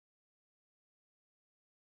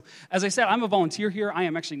As I said, I'm a volunteer here. I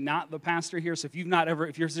am actually not the pastor here. So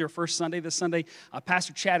if you're your first Sunday this Sunday,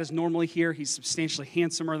 Pastor Chad is normally here. He's substantially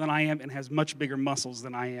handsomer than I am and has much bigger muscles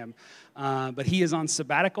than I am. But he is on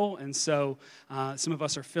sabbatical, and so some of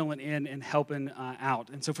us are filling in and helping out.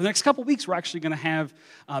 And so for the next couple weeks, we're actually going to have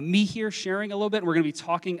me here sharing a little bit, and we're going to be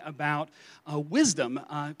talking about wisdom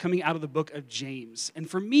coming out of the book of James. And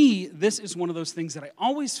for me, this is one of those things that I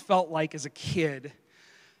always felt like as a kid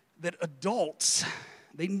that adults,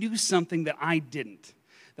 they knew something that I didn't.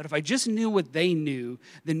 That if I just knew what they knew,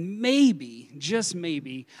 then maybe, just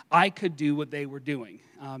maybe, I could do what they were doing.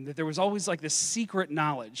 That there was always like this secret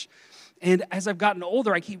knowledge. And as I've gotten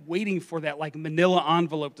older, I keep waiting for that like manila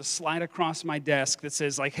envelope to slide across my desk that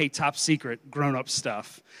says like, hey, top secret, grown-up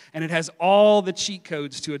stuff. And it has all the cheat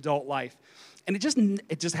codes to adult life. And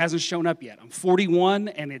it just hasn't shown up yet. I'm 41,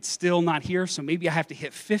 and it's still not here, so maybe I have to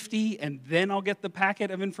hit 50, and then I'll get the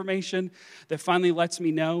packet of information that finally lets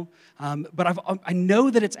me know. But I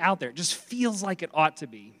know that it's out there. It just feels like it ought to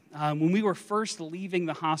be. When we were first leaving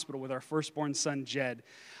the hospital with our firstborn son, Jed,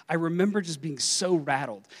 I remember just being so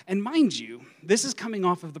rattled. And mind you, this is coming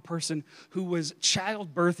off of the person who was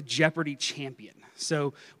childbirth Jeopardy champion.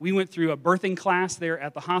 So we went through a birthing class there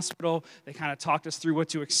at the hospital. They kind of talked us through what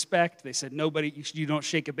to expect. They said, you don't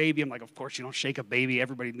shake a baby. I'm like, of course you don't shake a baby.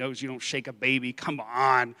 Everybody knows you don't shake a baby. Come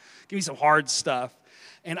on, give me some hard stuff.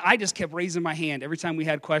 And I just kept raising my hand every time we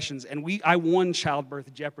had questions. And I won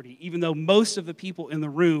childbirth Jeopardy, even though most of the people in the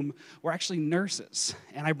room were actually nurses.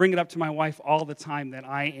 And I bring it up to my wife all the time that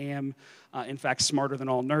I am, in fact, smarter than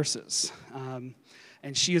all nurses.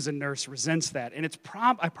 And she, as a nurse, resents that. And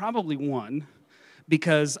I probably won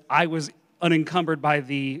because I was unencumbered by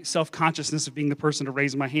the self-consciousness of being the person to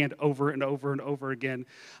raise my hand over and over and over again,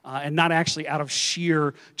 and not actually out of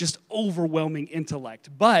sheer, just overwhelming intellect.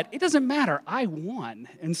 But it doesn't matter. I won,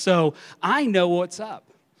 and so I know what's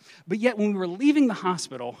up. But yet, when we were leaving the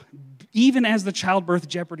hospital, even as the childbirth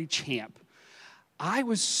Jeopardy champ, I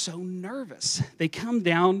was so nervous. They come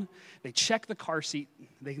down, they check the car seat,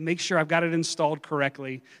 they make sure I've got it installed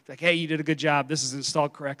correctly. It's like, hey, you did a good job. This is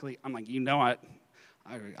installed correctly. I'm like,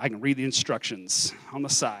 I can read the instructions on the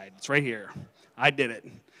side. It's right here. I did it.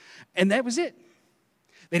 And that was it.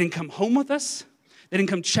 They didn't come home with us. They didn't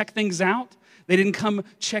come check things out. They didn't come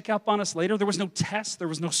check up on us later. There was no test. There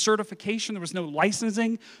was no certification. There was no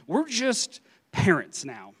licensing. We're just parents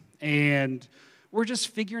now, and we're just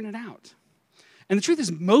figuring it out. And the truth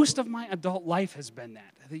is, most of my adult life has been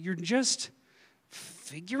that you're just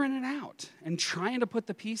figuring it out and trying to put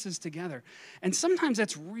the pieces together. And sometimes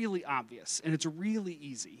that's really obvious, and it's really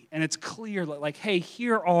easy, and it's clear, like, hey,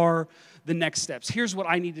 here are the next steps. Here's what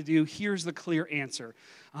I need to do. Here's the clear answer.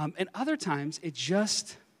 And other times, it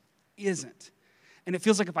just isn't. And it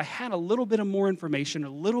feels like if I had a little bit of more information, a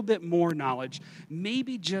little bit more knowledge,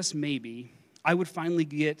 maybe, just maybe, I would finally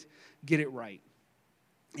get it right.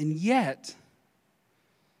 And yet,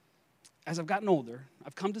 as I've gotten older,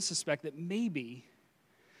 I've come to suspect that maybe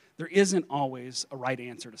there isn't always a right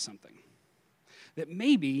answer to something. That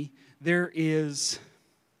maybe there is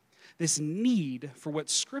this need for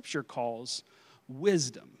what Scripture calls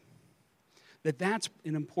wisdom. That's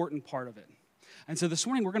an important part of it. And so this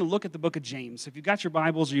morning we're going to look at the book of James. If you've got your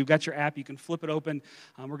Bibles or you've got your app, you can flip it open.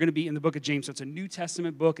 We're going to be in the book of James. So it's a New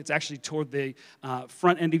Testament book. It's actually toward the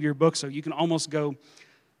front end of your book, so you can almost go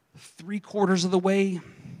 3/4 of the way,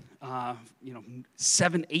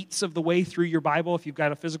 7/8 of the way through your Bible if you've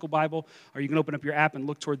got a physical Bible, or you can open up your app and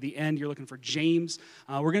look toward the end. You're looking for James.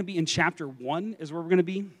 We're going to be in chapter 1 is where we're going to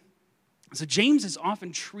be. So James is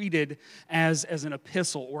often treated as an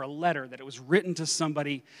epistle or a letter, that it was written to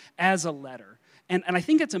somebody as a letter. And I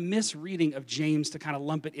think it's a misreading of James to kind of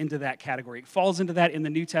lump it into that category. It falls into that in the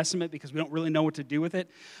New Testament because we don't really know what to do with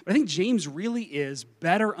it. But I think James really is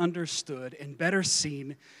better understood and better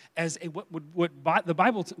seen as what the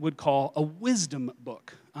Bible would call a wisdom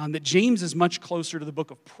book. That James is much closer to the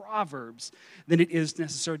book of Proverbs than it is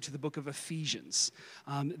necessarily to the book of Ephesians.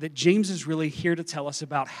 That James is really here to tell us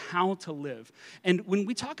about how to live. And when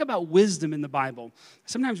we talk about wisdom in the Bible,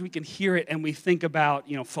 sometimes we can hear it and we think about,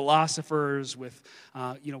 philosophers with,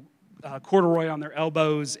 corduroy on their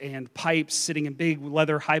elbows and pipes, sitting in big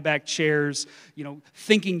leather high-back chairs,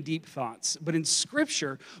 thinking deep thoughts. But in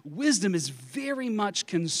Scripture, wisdom is very much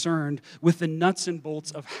concerned with the nuts and bolts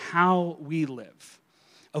of how we live,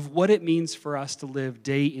 of what it means for us to live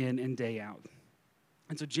day in and day out.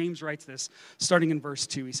 And so James writes this, starting in verse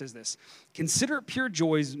 2. He says this: "Consider it pure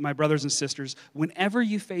joy, my brothers and sisters, whenever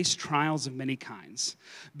you face trials of many kinds,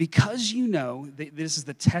 because you know that this is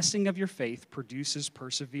the testing of your faith produces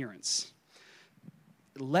perseverance.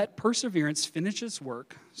 let perseverance finish its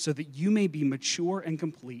work so that you may be mature and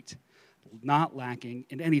complete, not lacking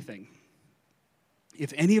in anything.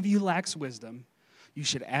 If any of you lacks wisdom, you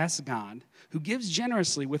should ask God, who gives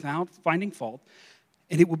generously without finding fault,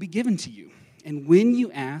 and it will be given to you. And when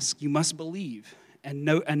you ask, you must believe and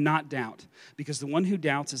not doubt, because the one who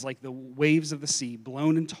doubts is like the waves of the sea,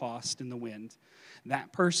 blown and tossed in the wind.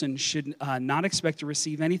 That person should not expect to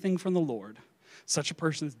receive anything from the Lord. Such a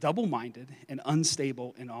person is double-minded and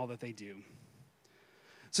unstable in all that they do.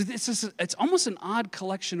 So it's almost an odd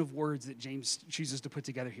collection of words that James chooses to put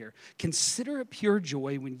together here. Consider it pure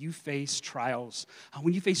joy when you face trials,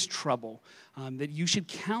 when you face trouble, that you should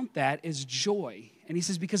count that as joy. And he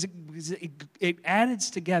says because it adds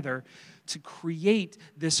together to create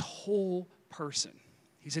this whole person.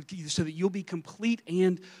 He said so that you'll be complete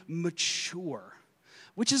and mature,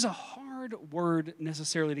 which is a hard word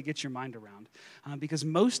necessarily to get your mind around, because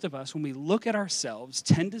most of us, when we look at ourselves,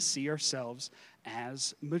 tend to see ourselves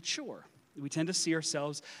as mature. We tend to see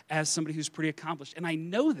ourselves as somebody who's pretty accomplished. And I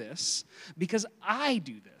know this because I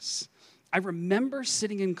do this. I remember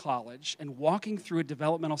sitting in college and walking through a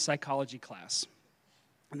developmental psychology class.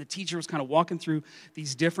 And the teacher was kind of walking through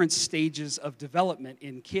these different stages of development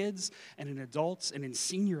in kids and in adults and in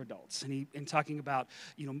senior adults. And talking about,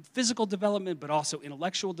 physical development, but also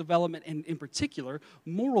intellectual development, and in particular,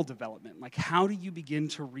 moral development. Like, how do you begin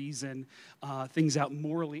to reason things out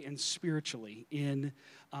morally and spiritually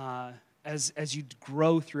as you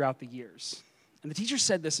grow throughout the years? And the teacher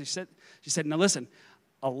said this. She said, now listen,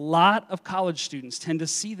 a lot of college students tend to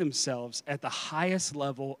see themselves at the highest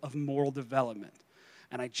level of moral development.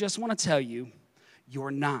 And I just want to tell you,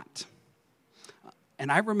 you're not.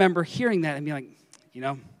 And I remember hearing that and being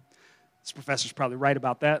like, this professor's probably right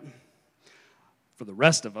about that for the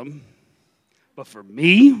rest of them. But for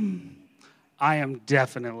me, I am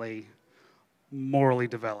definitely morally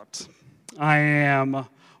developed. I am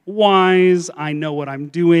wise. I know what I'm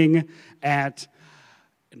doing at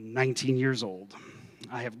 19 years old.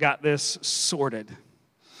 I have got this sorted.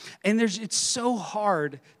 And it's so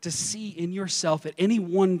hard to see in yourself at any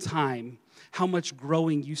one time how much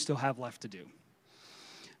growing you still have left to do.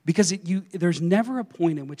 Because there's never a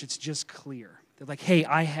point in which it's just clear. They're like, hey,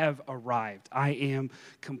 I have arrived. I am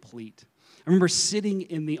complete. I remember sitting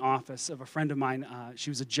in the office of a friend of mine.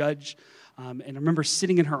 She was a judge. And I remember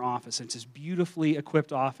sitting in her office. And it's this beautifully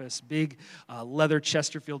equipped office, big leather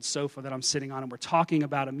Chesterfield sofa that I'm sitting on. And we're talking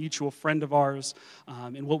about a mutual friend of ours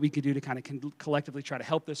and what we could do to kind of collectively try to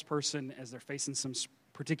help this person as they're facing some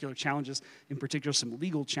particular challenges, in particular some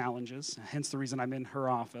legal challenges, hence the reason I'm in her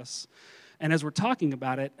office. And as we're talking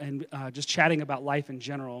about it and just chatting about life in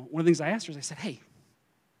general, one of the things I asked her is I said, hey,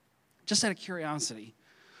 just out of curiosity,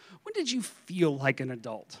 when did you feel like an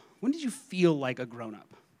adult? When did you feel like a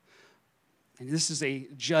grown-up? And this is a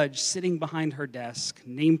judge sitting behind her desk,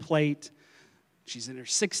 nameplate. She's in her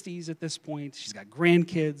 60s at this point. She's got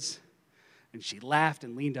grandkids. And she laughed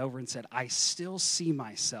and leaned over and said, I still see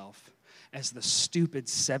myself as the stupid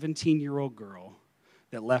 17-year-old girl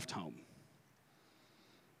that left home.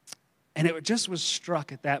 And it just was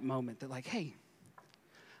struck at that moment that hey,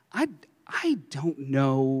 I don't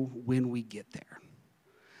know when we get there.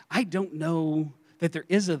 I don't know that there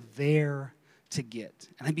is a there to get.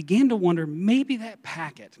 And I began to wonder, maybe that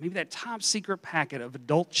top secret packet of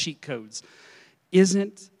adult cheat codes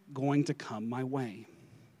isn't going to come my way.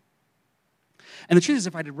 And the truth is,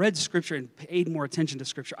 if I had read Scripture and paid more attention to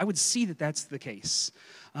Scripture, I would see that that's the case.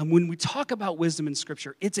 When we talk about wisdom in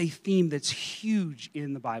Scripture, it's a theme that's huge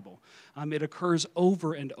in the Bible. It occurs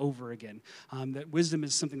over and over again. That wisdom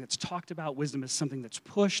is something that's talked about. Wisdom is something that's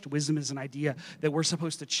pushed. Wisdom is an idea that we're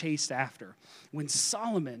supposed to chase after. When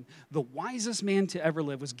Solomon, the wisest man to ever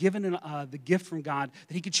live, was given the gift from God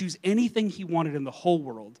that he could choose anything he wanted in the whole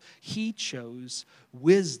world, he chose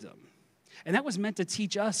wisdom. And that was meant to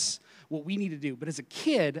teach us what we need to do. But as a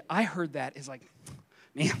kid, I heard that as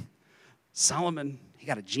man, Solomon, he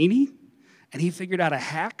got a genie, and he figured out a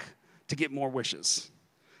hack to get more wishes.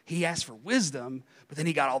 He asked for wisdom, but then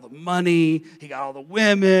he got all the money, he got all the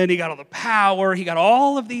women, he got all the power, he got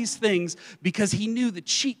all of these things because he knew the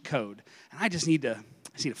cheat code. And I just need to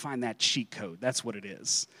find that cheat code. That's what it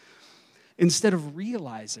is. Instead of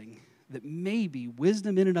realizing that maybe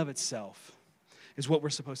wisdom in and of itself is what we're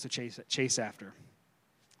supposed to chase after.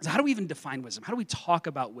 So how do we even define wisdom? How do we talk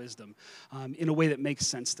about wisdom in a way that makes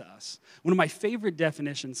sense to us? One of my favorite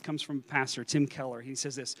definitions comes from Pastor Tim Keller. He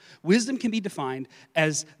says this: wisdom can be defined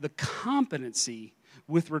as the competency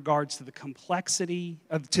with regards to the complex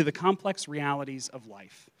realities of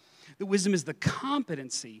life. That wisdom is the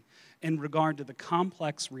competency in regard to the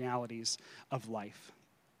complex realities of life.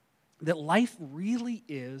 that life really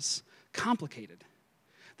is complicated,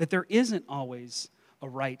 that there isn't always a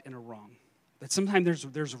right and a wrong, that sometimes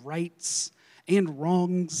there's rights and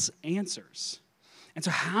wrongs answers. And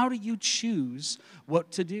so how do you choose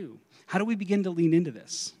what to do? How do we begin to lean into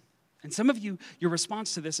this? And some of you, your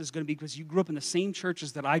response to this is going to be because you grew up in the same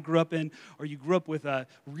churches that I grew up in, or you grew up with a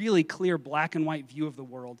really clear black and white view of the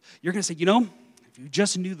world. You're going to say, if you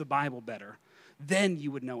just knew the Bible better, then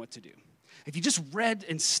you would know what to do. If you just read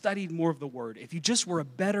and studied more of the Word, if you just were a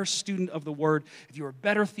better student of the Word, if you were a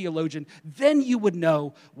better theologian, then you would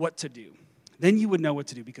know what to do. Then you would know what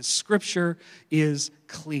to do because Scripture is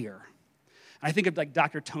clear. I think of like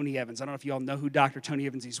Dr. Tony Evans. I don't know if you all know who Dr. Tony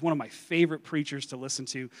Evans is. He's one of my favorite preachers to listen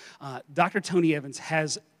to. Dr. Tony Evans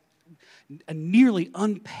has a nearly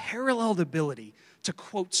unparalleled ability to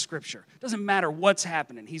quote Scripture. Doesn't matter what's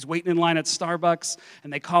happening. He's waiting in line at Starbucks,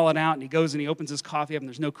 and they call it out, and he goes and he opens his coffee up, and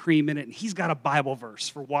there's no cream in it, and he's got a Bible verse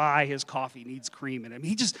for why his coffee needs cream in it. I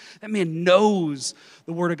mean, that man knows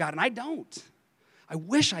the Word of God, and I don't. I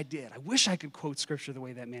wish I did. I wish I could quote Scripture the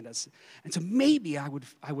way that man does. And so maybe I would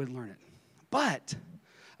learn it. But,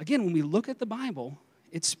 again, when we look at the Bible,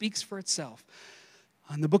 it speaks for itself.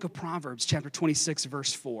 In the book of Proverbs, chapter 26,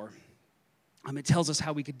 verse 4, it tells us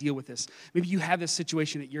how we could deal with this. Maybe you have this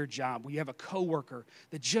situation at your job where you have a coworker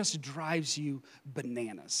that just drives you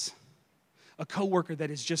bananas. A coworker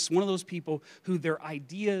that is just one of those people who their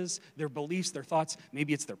ideas, their beliefs, their thoughts,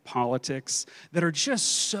 maybe it's their politics, that are just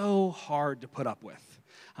so hard to put up with.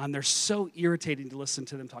 They're so irritating to listen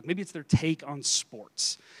to them talk. Maybe it's their take on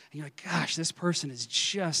sports. And you're like, gosh, this person is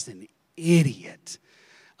just an idiot.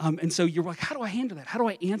 And so you're like, how do I handle that? How do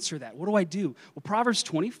I answer that? What do I do? Well, Proverbs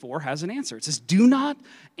 24 has an answer. It says, do not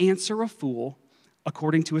answer a fool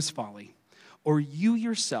according to his folly, or you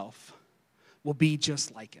yourself will be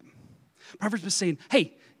just like him. Proverbs is saying,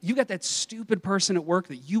 hey, you got that stupid person at work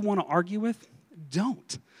that you want to argue with?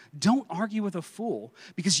 Don't. Don't argue with a fool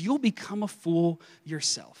because you'll become a fool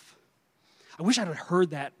yourself. I wish I'd have heard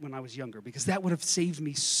that when I was younger because that would have saved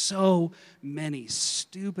me so many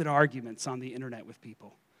stupid arguments on the internet with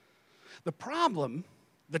people. The problem,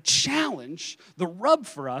 the challenge, the rub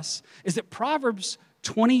for us is that Proverbs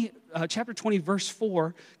chapter 20, verse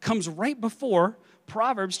 4 comes right before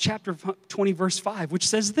Proverbs chapter 20, verse 5, which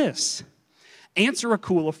says this: answer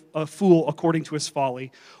a fool according to his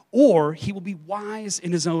folly, or he will be wise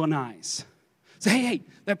in his own eyes. So, hey,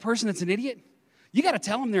 that person that's an idiot, you got to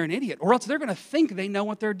tell them they're an idiot, or else they're going to think they know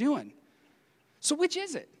what they're doing. So which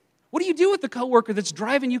is it? What do you do with the coworker that's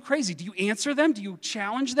driving you crazy? Do you answer them? Do you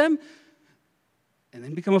challenge them and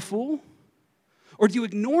then become a fool? Or do you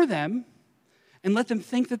ignore them and let them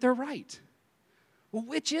think that they're right? Well,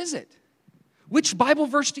 which is it? Which Bible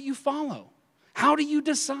verse do you follow? How do you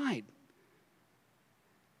decide?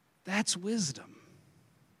 That's wisdom.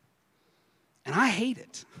 And I hate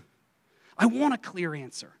it. I want a clear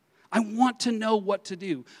answer. I want to know what to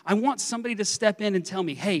do. I want somebody to step in and tell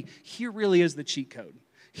me, hey, here really is the cheat code.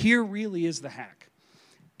 Here really is the hack.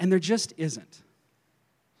 And there just isn't.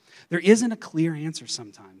 There isn't a clear answer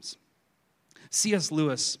sometimes. C.S.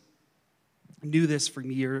 Lewis knew this from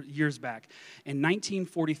years back. In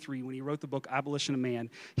 1943, when he wrote the book Abolition of Man,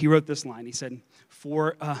 he wrote this line. He said,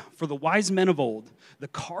 for the wise men of old, the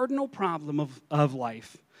cardinal problem of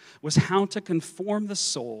life was how to conform the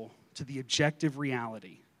soul to the objective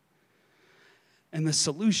reality. And the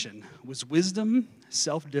solution was wisdom,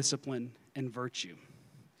 self-discipline, and virtue.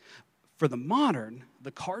 For the modern,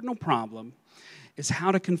 the cardinal problem is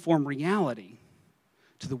how to conform reality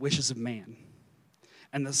to the wishes of man.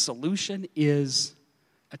 And the solution is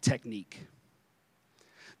a technique.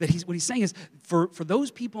 What he's saying is, for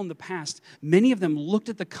those people in the past, many of them looked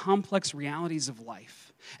at the complex realities of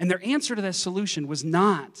life. And their answer to that solution was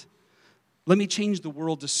not, let me change the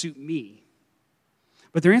world to suit me.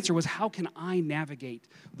 But their answer was, how can I navigate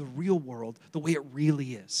the real world the way it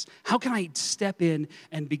really is? How can I step in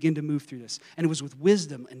and begin to move through this? And it was with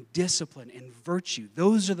wisdom and discipline and virtue.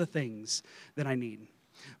 Those are the things that I need.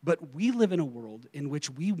 But we live in a world in which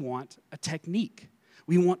we want a technique.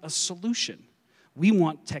 We want a solution. We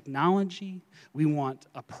want technology. We want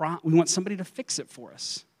somebody to fix it for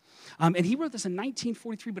us. And he wrote this in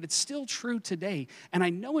 1943, but it's still true today. And I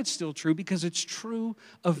know it's still true because it's true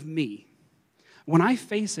of me. When I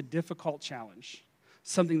face a difficult challenge,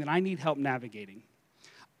 something that I need help navigating,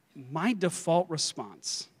 my default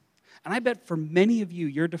response, and I bet for many of you,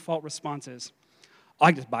 your default response is, oh,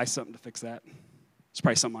 I can just buy something to fix that. It's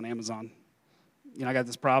probably something on Amazon. I got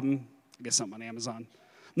this problem, I get something on Amazon.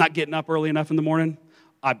 I'm not getting up early enough in the morning.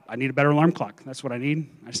 I need a better alarm clock. That's what I need.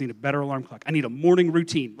 I just need a better alarm clock. I need a morning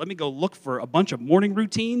routine. Let me go look for a bunch of morning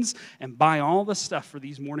routines and buy all the stuff for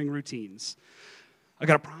these morning routines. I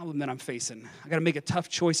got a problem that I'm facing. I got to make a tough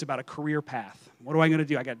choice about a career path. What am I going to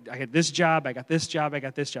do? I got this job, I got this job, I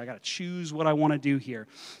got this job. I got to choose what I want to do here.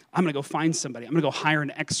 I'm going to go find somebody. I'm going to go hire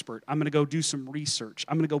an expert. I'm going to go do some research.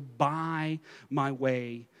 I'm going to go buy my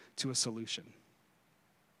way to a solution.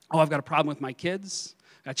 Oh, I've got a problem with my kids.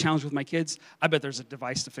 I got a challenge with my kids. I bet there's a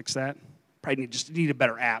device to fix that. Probably need a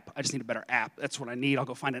better app. I just need a better app. That's what I need. I'll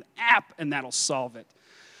go find an app, and that'll solve it.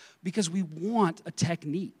 Because we want a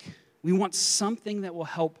technique. We want something that will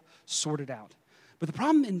help sort it out. But the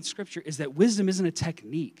problem in Scripture is that wisdom isn't a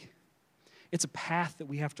technique. It's a path that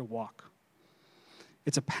we have to walk.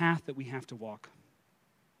 It's a path that we have to walk.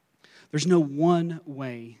 There's no one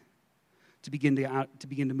way to begin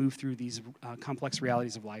to move through these complex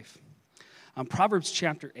realities of life. Proverbs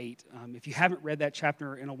chapter 8, if you haven't read that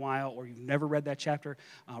chapter in a while or you've never read that chapter,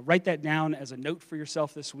 write that down as a note for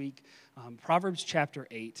yourself this week. Proverbs chapter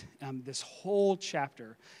 8, this whole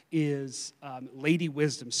chapter is Lady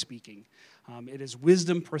Wisdom speaking. It is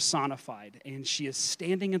wisdom personified, and she is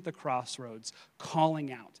standing at the crossroads,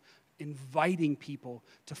 calling out, inviting people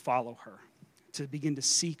to follow her, to begin to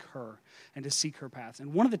seek her and to seek her paths.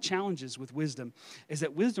 And one of the challenges with wisdom is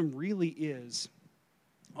that wisdom really is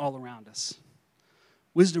all around us.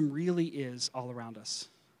 Wisdom really is all around us.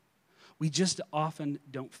 We just often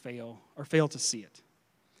don't fail to see it.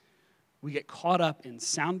 We get caught up in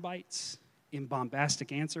sound bites, in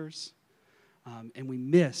bombastic answers, and we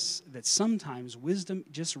miss that sometimes wisdom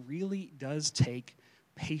just really does take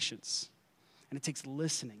patience, and it takes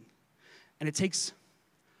listening, and it takes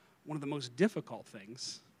one of the most difficult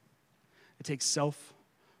things. It takes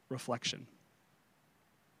self-reflection,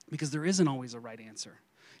 because there isn't always a right answer.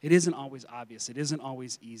 It isn't always obvious. It isn't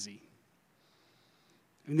always easy.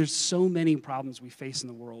 I mean, there's so many problems we face in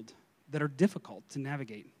the world that are difficult to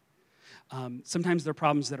navigate. Sometimes they're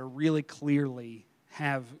problems that are really clearly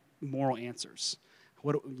have moral answers.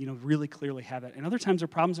 Really clearly have that. And other times they're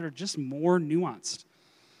problems that are just more nuanced.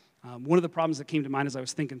 One of the problems that came to mind as I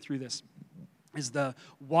was thinking through this is the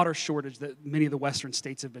water shortage that many of the western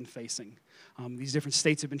states have been facing. These different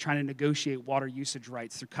states have been trying to negotiate water usage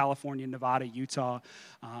rights through California, Nevada, Utah,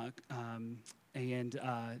 and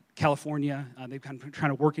California. They've kind of been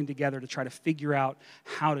trying to working together to try to figure out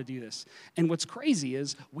how to do this. And what's crazy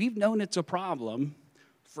is we've known it's a problem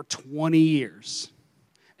for 20 years,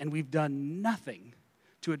 and we've done nothing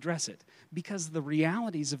to address it because the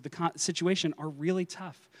realities of the situation are really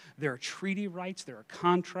tough. There are treaty rights, there are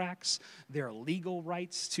contracts, there are legal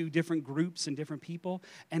rights to different groups and different people,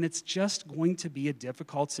 and it's just going to be a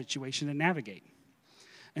difficult situation to navigate.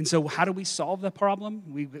 And so how do we solve the problem?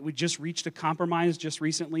 We just reached a compromise just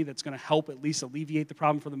recently that's going to help at least alleviate the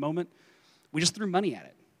problem for the moment. We just threw money at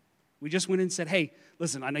it. We just went in and said, hey,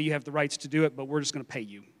 listen, I know you have the rights to do it, but we're just going to pay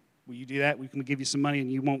you. Will you do that? We can give you some money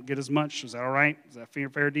and you won't get as much. Is that all right? Is that a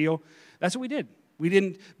fair deal? That's what we did. We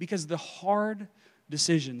didn't, because the hard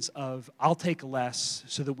decisions of I'll take less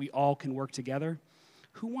so that we all can work together,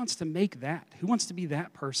 who wants to make that? Who wants to be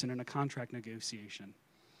that person in a contract negotiation?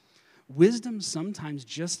 Wisdom sometimes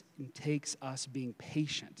just takes us being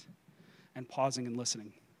patient and pausing and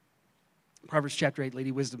listening. Proverbs chapter 8,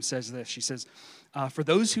 Lady Wisdom says this. She says, for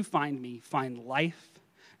those who find me find life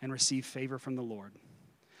and receive favor from the Lord.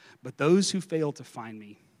 But those who fail to find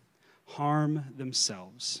me harm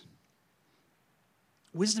themselves.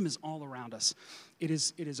 Wisdom is all around us. It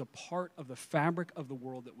is a part of the fabric of the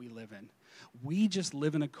world that we live in. We just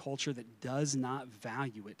live in a culture that does not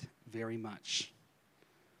value it very much.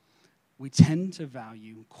 We tend to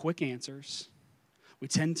value quick answers. We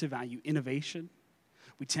tend to value innovation.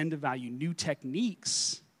 We tend to value new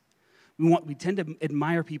techniques. We tend to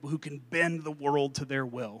admire people who can bend the world to their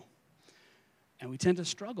will. And we tend to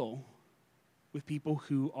struggle with people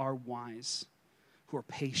who are wise, who are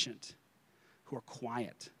patient, who are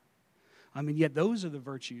quiet. Yet those are the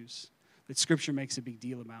virtues that Scripture makes a big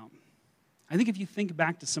deal about. I think if you think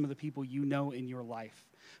back to some of the people you know in your life,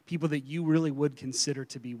 people that you really would consider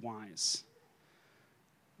to be wise,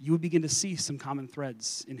 you would begin to see some common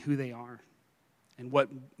threads in who they are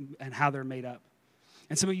and how they're made up.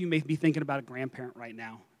 And some of you may be thinking about a grandparent right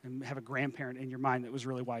now and have a grandparent in your mind that was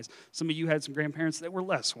really wise. Some of you had some grandparents that were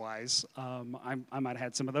less wise. I might have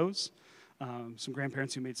had some of those. Some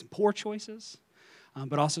grandparents who made some poor choices,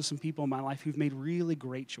 but also some people in my life who've made really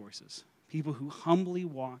great choices. People who humbly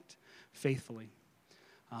walked faithfully.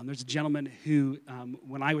 There's a gentleman who,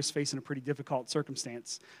 when I was facing a pretty difficult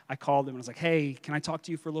circumstance, I called him and I was like, hey, can I talk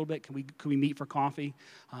to you for a little bit? Can we meet for coffee?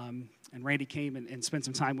 And Randy came and spent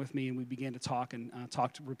some time with me, and we began to talk and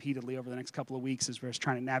talked repeatedly over the next couple of weeks as we were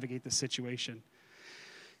trying to navigate this situation.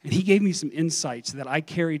 And he gave me some insights that I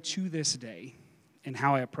carry to this day in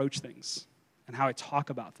how I approach things and how I talk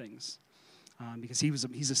about things. Because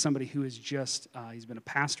he's somebody who is just, he's been a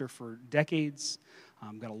pastor for decades,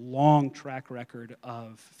 got a long track record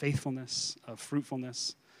of faithfulness, of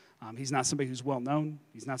fruitfulness. He's not somebody who's well-known.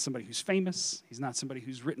 He's not somebody who's famous. He's not somebody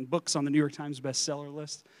who's written books on the New York Times bestseller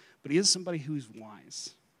list. But he is somebody who's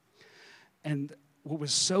wise. And what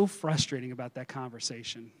was so frustrating about that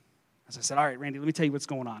conversation, as I said, all right, Randy, let me tell you what's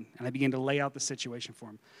going on. And I began to lay out the situation for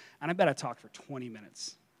him. And I bet I talked for 20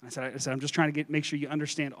 minutes. I said, I'm just trying to make sure you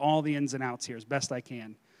understand all the ins and outs here as best I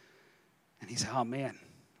can. And he said, oh, man.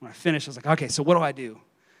 When I finished, I was like, okay, so what do I do?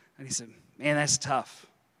 And he said, man, that's tough.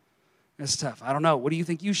 That's tough. I don't know. What do you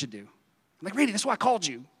think you should do? I'm like, Randy, that's why I called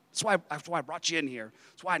you. That's why I brought you in here.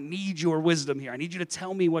 That's why I need your wisdom here. I need you to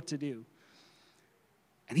tell me what to do.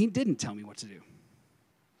 And he didn't tell me what to do.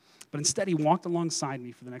 But instead, he walked alongside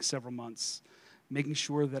me for the next several months, making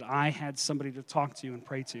sure that I had somebody to talk to and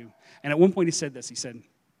pray to. And at one point, he said this. He said,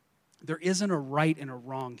 there isn't a right and a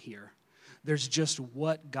wrong here. There's just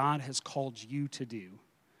what God has called you to do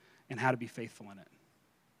and how to be faithful in it.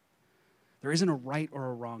 There isn't a right or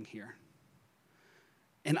a wrong here.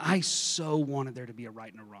 And I so wanted there to be a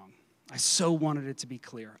right and a wrong. I so wanted it to be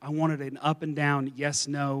clear. I wanted an up and down, yes,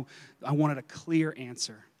 no. I wanted a clear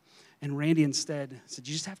answer. And Randy instead said,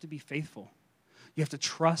 you just have to be faithful. You have to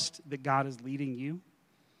trust that God is leading you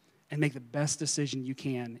and make the best decision you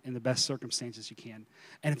can in the best circumstances you can.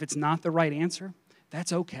 And if it's not the right answer,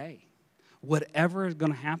 that's okay. Whatever is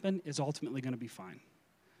going to happen is ultimately going to be fine.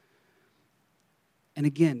 And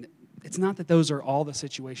again, it's not that those are all the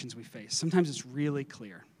situations we face. Sometimes it's really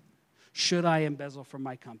clear. Should I embezzle from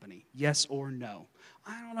my company? Yes or no?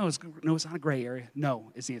 I don't know. It's not a gray area.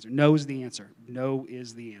 No is the answer. No is the answer. No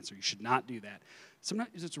is the answer. You should not do that.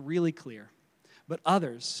 Sometimes it's really clear. But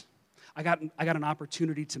others, I got an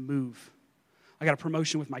opportunity to move. I got a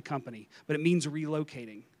promotion with my company, but it means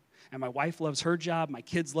relocating. And my wife loves her job. My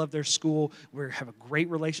kids love their school. We have a great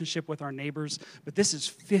relationship with our neighbors. But this is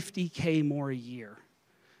 $50K more a year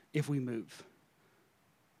if we move.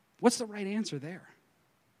 What's the right answer there?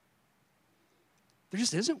 There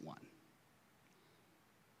just isn't one.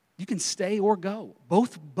 You can stay or go.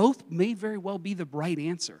 Both may very well be the right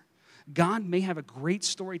answer. God may have a great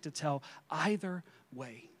story to tell either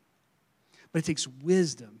way. But it takes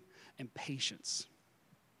wisdom and patience.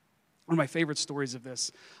 One of my favorite stories of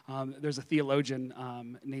this, there's a theologian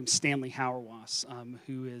named Stanley Hauerwas,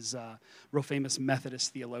 who is a real famous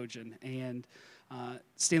Methodist theologian. And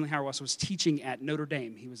Stanley Hauerwas was teaching at Notre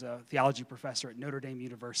Dame. He was a theology professor at Notre Dame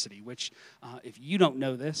University, which, if you don't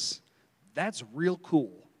know this, that's real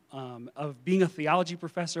cool. Of being a theology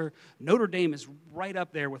professor, Notre Dame is right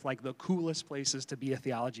up there with like the coolest places to be a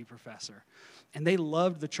theology professor. And they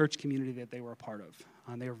loved the church community that they were a part of.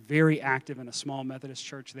 They were very active in a small Methodist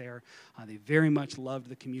church there. They very much loved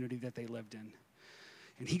the community that they lived in.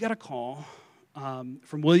 And he got a call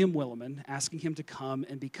from William Willimon asking him to come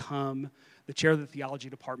and become the chair of the theology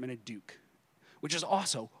department at Duke, which is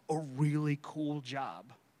also a really cool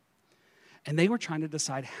job. And they were trying to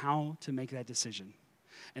decide how to make that decision.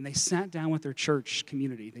 And they sat down with their church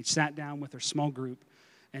community. They sat down with their small group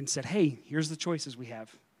and said, hey, here's the choices we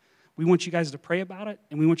have. We want you guys to pray about it,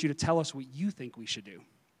 and we want you to tell us what you think we should do.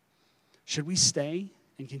 Should we stay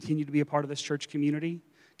and continue to be a part of this church community,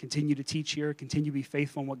 continue to teach here, continue to be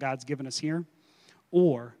faithful in what God's given us here,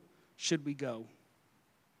 or should we go?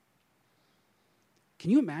 Can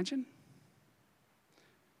you imagine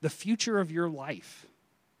the future of your life,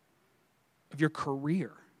 of your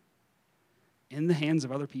career, in the hands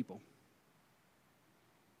of other people?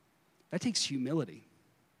 That takes humility.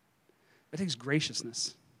 That takes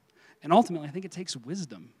graciousness. And ultimately, I think it takes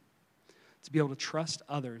wisdom to be able to trust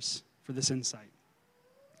others for this insight.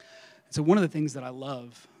 So one of the things that I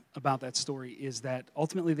love about that story is that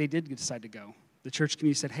ultimately they did decide to go. The church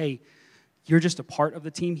community said, hey, you're just a part of the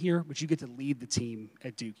team here, but you get to lead the team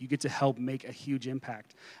at Duke. You get to help make a huge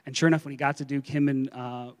impact. And sure enough, when he got to Duke, him and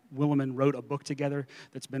Willimon wrote a book together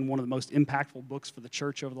that's been one of the most impactful books for the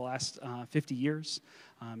church over the last 50 years.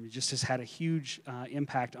 It just has had a huge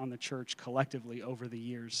impact on the church collectively over the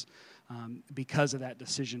years because of that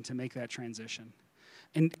decision to make that transition.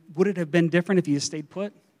 And would it have been different if he had stayed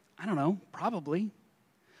put? I don't know, probably.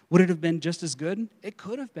 Would it have been just as good? It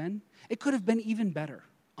could have been. It could have been even better.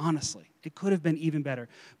 Honestly, it could have been even better.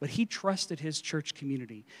 But he trusted his church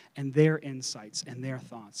community and their insights and their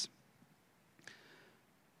thoughts.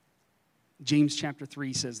 James chapter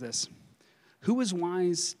 3 says this, "Who is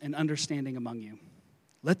wise and understanding among you?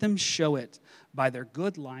 Let them show it by their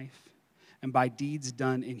good life and by deeds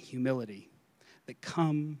done in humility that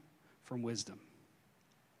come from wisdom."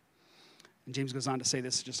 And James goes on to say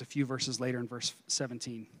this just a few verses later in verse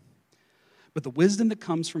 17. "But the wisdom that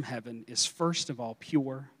comes from heaven is first of all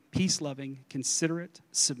pure, peace-loving, considerate,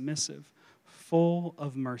 submissive, full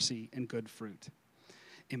of mercy and good fruit,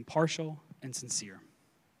 impartial and sincere."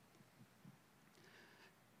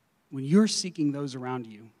 When you're seeking those around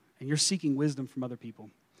you and you're seeking wisdom from other people,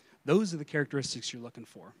 those are the characteristics you're looking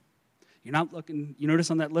for. You're not looking, you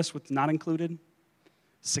notice on that list what's not included?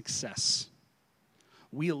 Success.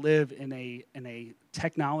 We live in a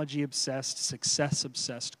technology-obsessed,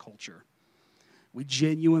 success-obsessed culture. We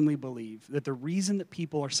genuinely believe that the reason that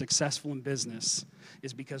people are successful in business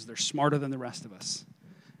is because they're smarter than the rest of us.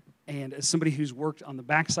 And as somebody who's worked on the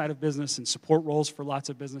backside of business and support roles for lots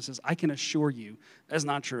of businesses, I can assure you that's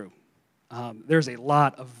not true. There's a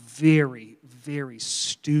lot of very, very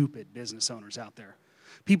stupid business owners out there.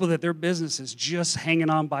 People that their business is just hanging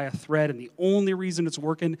on by a thread, and the only reason it's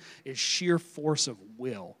working is sheer force of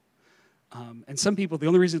will. And some people, the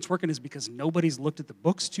only reason it's working is because nobody's looked at the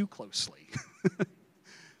books too closely.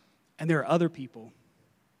 And there are other people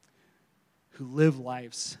who live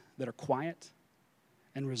lives that are quiet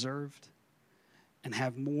and reserved and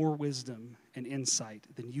have more wisdom and insight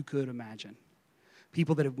than you could imagine.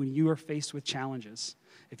 People that when you are faced with challenges,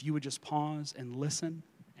 if you would just pause and listen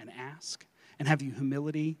and ask and have the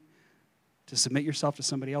humility to submit yourself to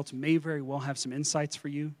somebody else, may very well have some insights for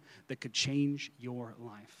you that could change your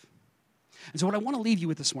life. And so what I want to leave you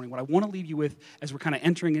with this morning, what I want to leave you with as we're kind of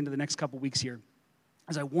entering into the next couple weeks here,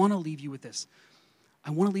 is I want to leave you with this.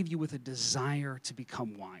 I want to leave you with a desire to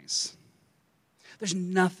become wise. There's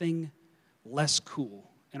nothing less cool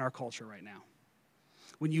in our culture right now.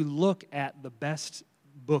 When you look at the best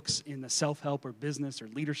books in the self-help or business or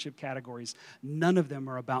leadership categories, none of them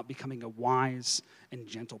are about becoming a wise and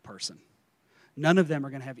gentle person. None of them are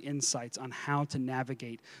going to have insights on how to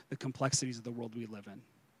navigate the complexities of the world we live in.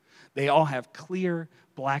 They all have clear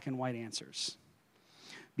black and white answers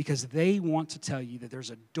because they want to tell you that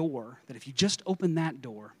there's a door that if you just open that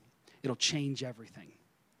door, it'll change everything.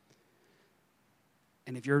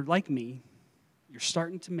 And if you're like me, you're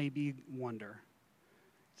starting to maybe wonder,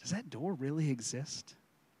 does that door really exist?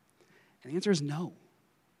 And the answer is no.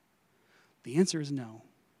 The answer is no.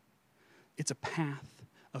 It's a path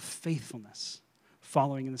of faithfulness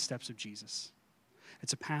following in the steps of Jesus.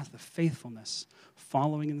 It's a path of faithfulness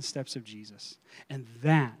following in the steps of Jesus. And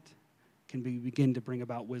that can begin to bring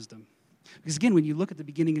about wisdom. Because again, when you look at the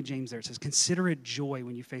beginning of James there, it says, consider it joy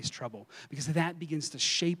when you face trouble. Because that begins to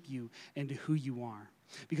shape you into who you are.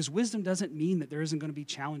 Because wisdom doesn't mean that there isn't going to be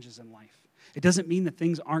challenges in life. It doesn't mean that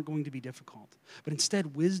things aren't going to be difficult. But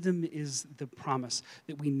instead, wisdom is the promise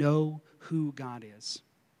that we know who God is.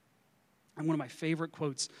 And one of my favorite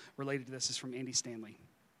quotes related to this is from Andy Stanley.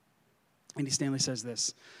 Andy Stanley says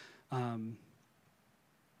this.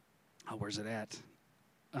 Where's it at?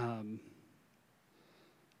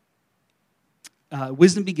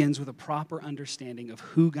 Wisdom begins with a proper understanding of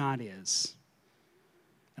who God is.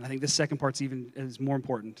 And I think this second part's is more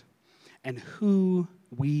important. And who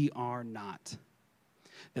we are not.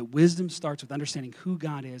 That wisdom starts with understanding who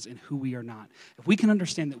God is and who we are not. If we can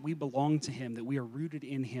understand that we belong to Him, that we are rooted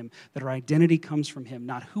in Him, that our identity comes from Him,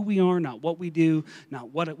 not who we are, not what we do, not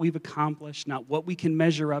what we've accomplished, not what we can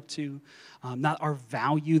measure up to, not our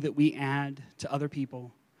value that we add to other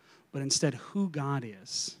people, but instead who God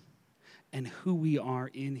is and who we are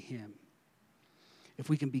in Him. If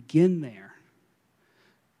we can begin there,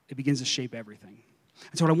 it begins to shape everything.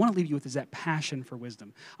 And so what I want to leave you with is that passion for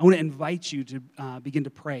wisdom. I want to invite you to begin to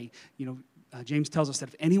pray. James tells us that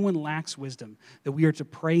if anyone lacks wisdom, that we are to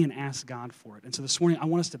pray and ask God for it. And so this morning, I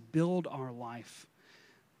want us to build our life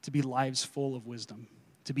to be lives full of wisdom,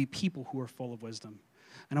 to be people who are full of wisdom.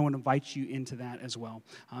 And I want to invite you into that as well.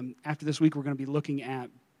 After this week, we're going to be looking at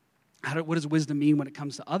what does wisdom mean when it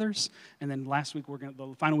comes to others? And then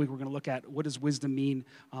the final week, we're going to look at what does wisdom mean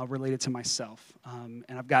related to myself. And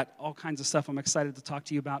I've got all kinds of stuff I'm excited to talk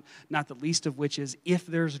to you about, not the least of which is if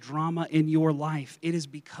there's drama in your life, it is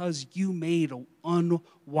because you made an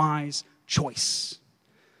unwise choice.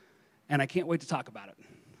 And I can't wait to talk about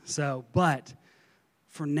it. But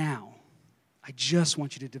for now, I just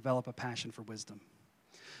want you to develop a passion for wisdom.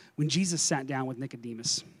 When Jesus sat down with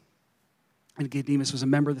Nicodemus, and Nicodemus was a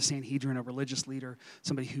member of the Sanhedrin, a religious leader,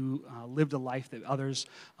 somebody who lived a life that others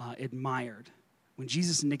admired. when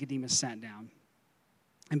Jesus and Nicodemus sat down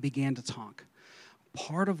and began to talk,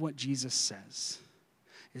 part of what Jesus says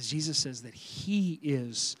that he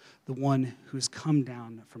is the one who has come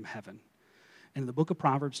down from heaven. And in the book of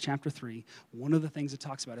Proverbs, chapter 3, one of the things it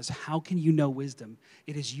talks about is how can you know wisdom?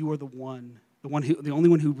 It is you are the only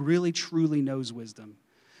one who really truly knows wisdom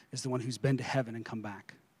is the one who's been to heaven and come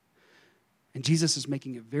back. And Jesus is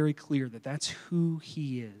making it very clear that that's who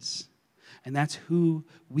he is. And that's who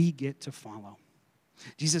we get to follow.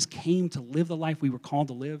 Jesus came to live the life we were called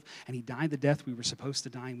to live, and he died the death we were supposed to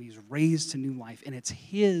die, and he was raised to new life. And it's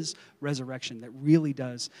his resurrection that really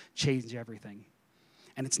does change everything.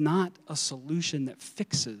 And it's not a solution that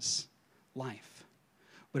fixes life,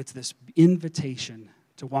 but it's this invitation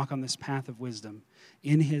to walk on this path of wisdom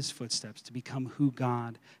in his footsteps to become who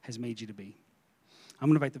God has made you to be. I'm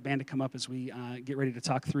going to invite the band to come up as we get ready to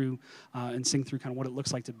talk through and sing through kind of what it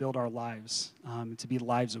looks like to build our lives, to be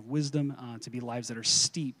lives of wisdom, to be lives that are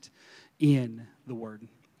steeped in the Word.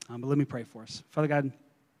 But let me pray for us. Father God,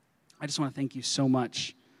 I just want to thank you so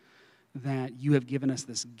much that you have given us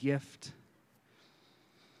this gift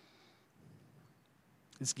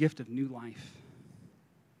of new life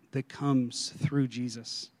that comes through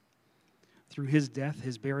Jesus, through his death,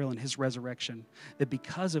 his burial, and his resurrection, that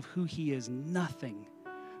because of who he is, nothing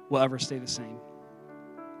will ever stay the same.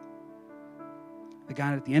 That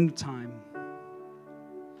God, at the end of time,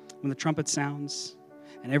 when the trumpet sounds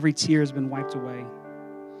and every tear has been wiped away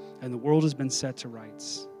and the world has been set to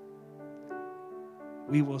rights,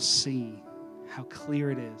 we will see how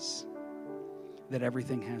clear it is that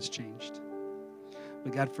everything has changed.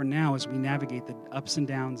 But God, for now, as we navigate the ups and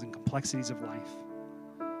downs and complexities of life,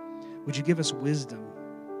 would you give us wisdom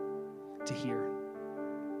to hear?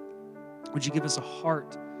 Would you give us a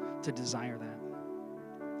heart to desire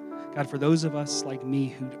that? God, for those of us like me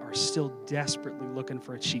who are still desperately looking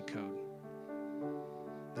for a cheat code,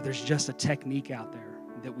 that there's just a technique out there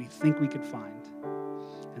that we think we could find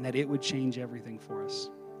and that it would change everything for us.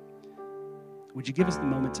 Would you give us the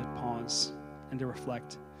moment to pause and to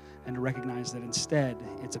reflect and to recognize that instead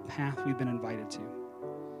it's a path we've been invited to,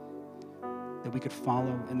 that we could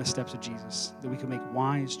follow in the steps of Jesus, that we could make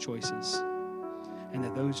wise choices, and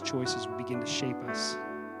that those choices would begin to shape us.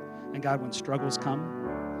 And God, when struggles come,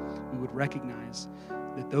 we would recognize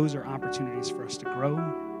that those are opportunities for us to grow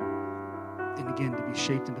and again to be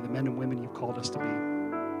shaped into the men and women you've called us to be.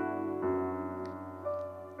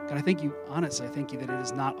 God, I thank you that it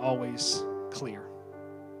is not always clear,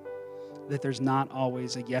 that there's not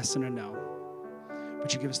always a yes and a no,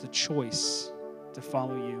 but you give us the choice to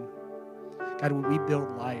follow you. God, when we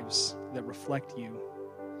build lives that reflect you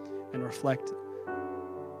and reflect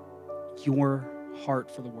your heart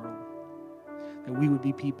for the world, that we would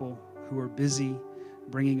be people who are busy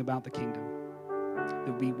bringing about the kingdom, that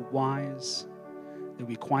would be wise, that would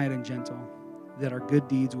be quiet and gentle, that our good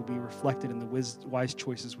deeds will be reflected in the wise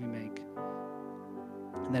choices we make,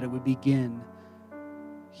 and that it would begin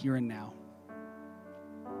here and now.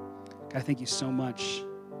 God, I thank you so much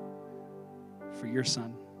for your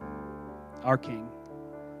Son, our King,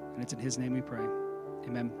 and it's in his name we pray.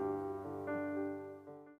 Amen.